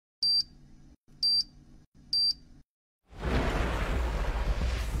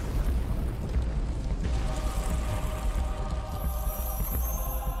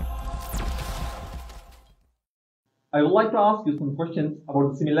I would like to ask you some questions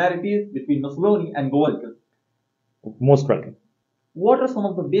about the similarities between Mussolini and Golwalkar. Most welcome. What are some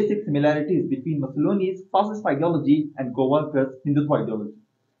of the basic similarities between Mussolini's fascist ideology and Golwalkar's Hindutva ideology?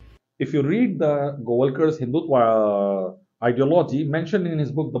 If you read the Golwalkar's Hindutva ideology mentioned in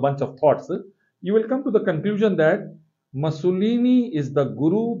his book The Bunch of Thoughts, you will come to the conclusion that Mussolini is the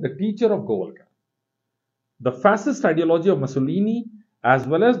guru, the teacher of Golwalkar. The fascist ideology of Mussolini as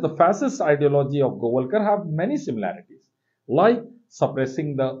well as the fascist ideology of Golwalkar have many similarities, like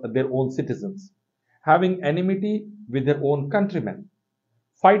suppressing their own citizens, having enmity with their own countrymen,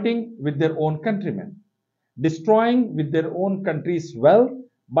 fighting with their own countrymen, destroying with their own country's wealth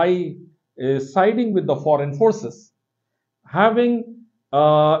by siding with the foreign forces, having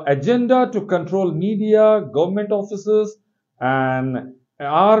agenda to control media, government offices, and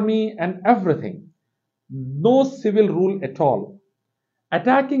army and everything. No civil rule at all.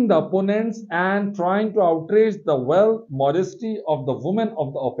 Attacking the opponents and trying to outrage the wealth, modesty of the women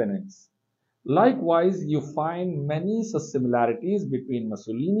of the opponents. Likewise, you find many such similarities between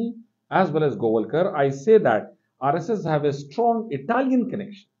Mussolini as well as Golwalkar. I say that RSS have a strong Italian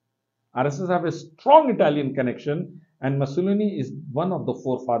connection. RSS have a strong Italian connection, and Mussolini is one of the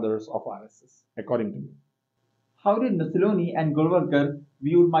forefathers of RSS, according to me. How did Mussolini and Golwalkar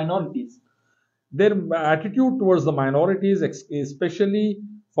view minorities? Their attitude towards the minorities, especially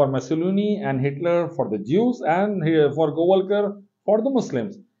for Mussolini and Hitler for the Jews and for Golwalkar for the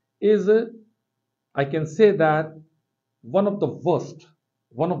Muslims, is, I can say that, one of the worst,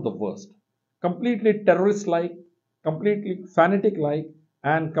 completely terrorist-like, completely fanatic-like,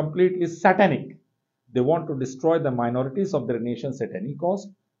 and completely satanic. They want to destroy the minorities of their nations at any cost.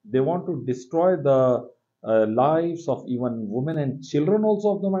 They want to destroy the lives of even women and children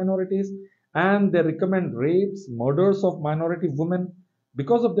also of the minorities, and they recommend rapes, murders of minority women.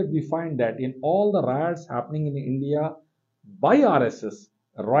 Because of that, we find that in all the riots happening in India by RSS,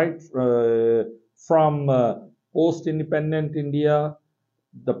 right from post-independent India,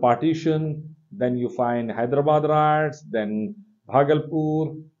 the partition, then you find Hyderabad riots, then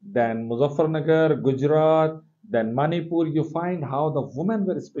Bhagalpur, then Muzaffarnagar, Gujarat, then Manipur, you find how the women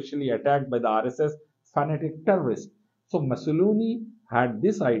were especially attacked by the RSS fanatic terrorists. So Mussolini had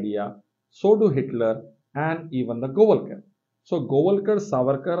this idea, so do Hitler and even the Golwalkar. So Golwalkar,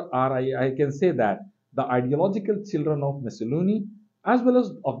 Savarkar are, I can say that, the ideological children of Mussolini as well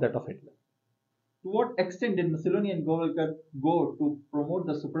as of that of Hitler. To what extent did Mussolini and Golwalkar go to promote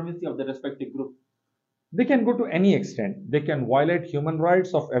the supremacy of their respective groups? They can go to any extent. They can violate human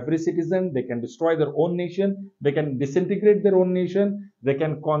rights of every citizen. They can destroy their own nation. They can disintegrate their own nation. They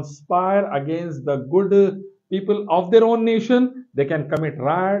can conspire against the good people of their own nation. They can commit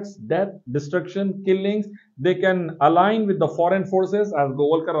riots, death, destruction, killings. They can align with the foreign forces, as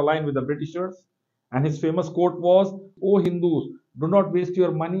Golwalkar aligned with the Britishers. And his famous quote was, "O Hindus, do not waste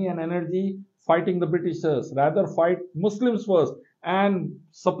your money and energy fighting the Britishers. Rather fight Muslims first and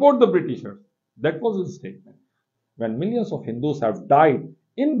support the Britishers." That was his statement. When millions of Hindus have died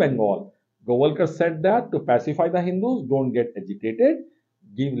in Bengal, Golwalkar said that to pacify the Hindus, don't get agitated,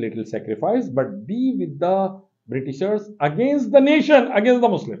 give little sacrifice, but be with the Britishers against the nation, against the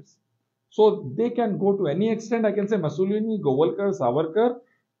Muslims. So they can go to any extent. I can say Mussolini, Golwalkar, Savarkar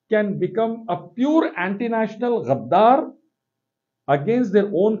can become a pure anti-national Ghaddar against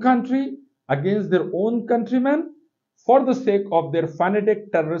their own country, against their own countrymen, for the sake of their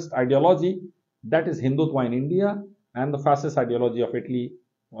fanatic terrorist ideology, that is Hindutva in India, and the fascist ideology of Italy,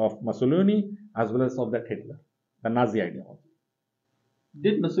 of Mussolini, as well as of that Hitler, the Nazi ideology.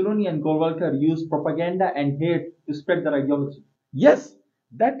 Did Mussolini and Golwalkar use propaganda and hate to spread their ideology? Yes,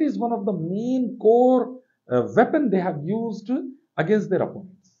 that is one of the main core weapon they have used against their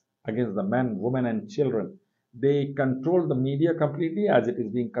opponents, against the men, women, and children. They control the media completely, as it is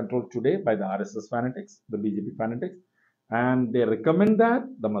being controlled today by the RSS fanatics, the BJP fanatics. And they recommend that.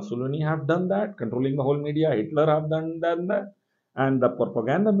 The Mussolini have done that, controlling the whole media. Hitler have done that. And the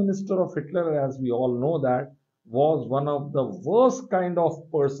propaganda minister of Hitler, as we all know that, was one of the worst kind of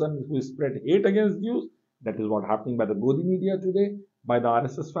person who spread hate against Jews. That is what happening by the Godi media today, by the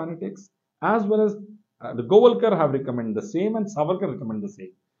RSS fanatics, as well as the Golwalkar have recommended the same, and Savarkar recommend the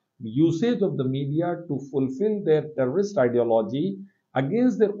same. Usage of the media to fulfill their terrorist ideology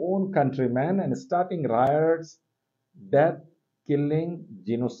against their own countrymen and starting riots, death, killing,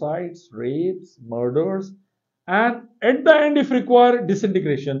 genocides, rapes, murders, and at the end, if required,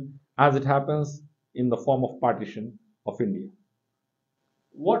 disintegration, as it happens in the form of partition of India.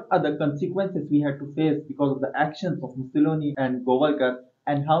 What are the consequences we had to face because of the actions of Mussolini and Golwalkar,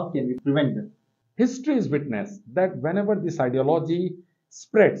 and how can we prevent them? History is witness that whenever this ideology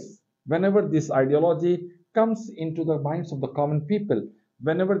spreads, whenever this ideology comes into the minds of the common people,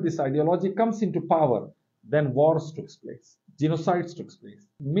 whenever this ideology comes into power, then wars took place, genocides took place.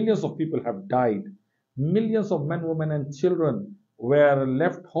 Millions of people have died. Millions of men, women, and children were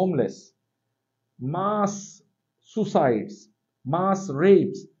left homeless. Mass suicides, mass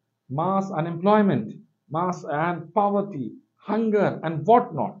rapes, mass unemployment, mass and poverty, hunger, and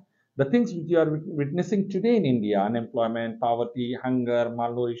whatnot. The things which you are witnessing today in India: unemployment, poverty, hunger,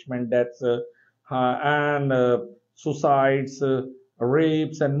 malnourishment, deaths, and suicides,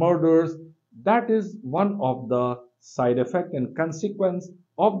 rapes, and murders. That is one of the side effect and consequence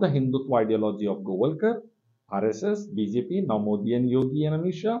of the Hindutva ideology of Golwalkar, RSS, BJP, now Modi and Yogi and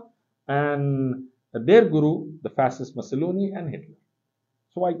Amit Shah, and their guru, the fascist Mussolini and Hitler.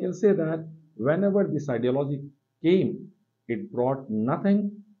 So I can say that whenever this ideology came, it brought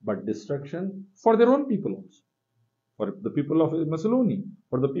nothing but destruction for their own people also. For the people of Mussolini,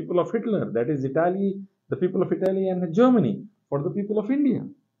 for the people of Hitler, that is Italy, the people of Italy and Germany, for the people of India.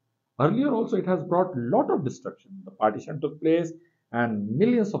 Earlier also it has brought a lot of destruction. The partition took place and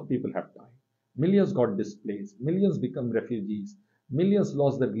millions of people have died. Millions got displaced. Millions become refugees. Millions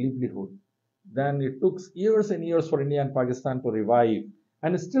lost their livelihood. Then it took years and years for India and Pakistan to revive.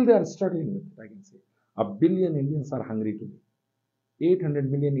 And still they are struggling with it, I can say. 1 billion Indians are hungry today. 800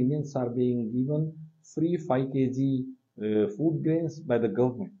 million Indians are being given free 5 kg food grains by the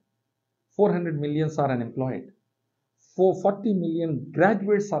government. 400 millions are unemployed. 40 million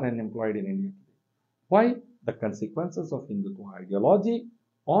graduates are unemployed in India today. Why? The consequences of Hindutva ideology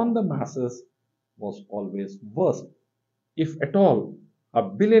on the masses was always worst. If at all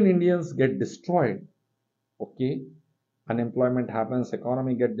 1 billion Indians get destroyed, okay, unemployment happens,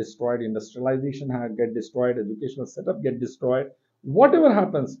 economy get destroyed, industrialization get destroyed, educational setup get destroyed, whatever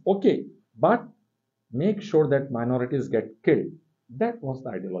happens, okay, but make sure that minorities get killed. That was the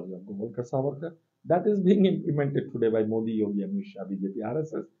ideology of Golwalkar Savarkar. That is being implemented today by Modi, Yogi, Amit Shah, BJP,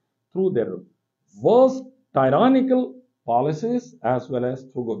 RSS through their worst tyrannical policies as well as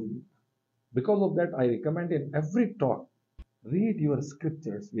through Govind. Because of that, I recommend in every talk, read your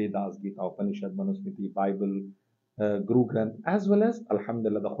scriptures, Vedas, Gita, Upanishad, Manusmriti, Bible, Guru Granth, as well as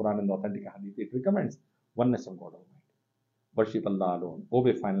Alhamdulillah, the Quran and the authentic Hadith. It recommends oneness of God Almighty. Worship Allah alone.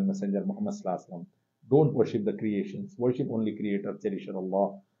 Obey final messenger Muhammad Sallallahu Alaihi Wasallam. Don't worship the creations. Worship only Creator, Cherisher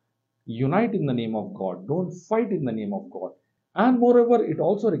Allah. Unite in the name of God. Don't fight in the name of God. And moreover, it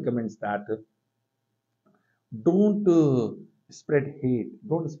also recommends that don't spread hate,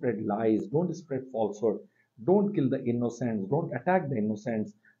 don't spread lies, don't spread falsehood, don't kill the innocents, don't attack the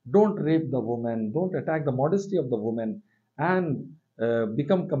innocents, don't rape the woman, don't attack the modesty of the woman, and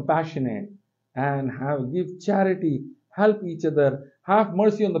become compassionate and give charity, help each other, have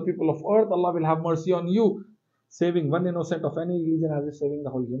mercy on the people of earth. Allah will have mercy on you. Saving one innocent of any religion as if saving the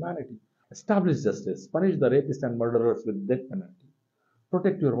whole humanity. Establish justice, punish the rapists and murderers with death penalty.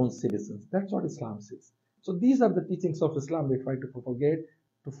 Protect your own citizens. That's what Islam says. So these are the teachings of Islam we try to propagate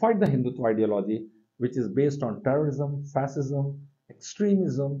to fight the Hindutva ideology, which is based on terrorism, fascism,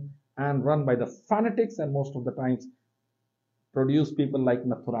 extremism, and run by the fanatics, and most of the times produce people like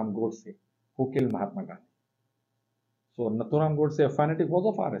Nathuram Godse, who killed Mahatma Gandhi. So Nathuram Godse, a fanatic, was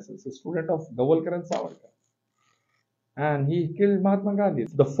of RSS, a student of Golwalkar and Savarkar. And he killed Mahatma Gandhi.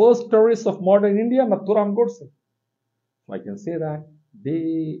 The first terrorist of modern India, Nathuram Godse. So I can say that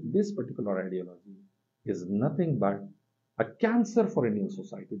this particular ideology is nothing but a cancer for Indian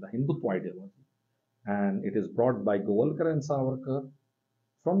society, the Hindutva ideology. And it is brought by Golwalkar and Savarkar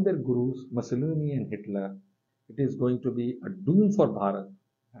from their gurus, Mussolini and Hitler. It is going to be a doom for Bharat,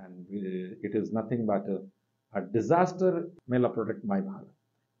 and it is nothing but a disaster. May Allah protect my Bharat.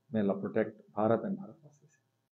 May Allah protect Bharat and Bharat.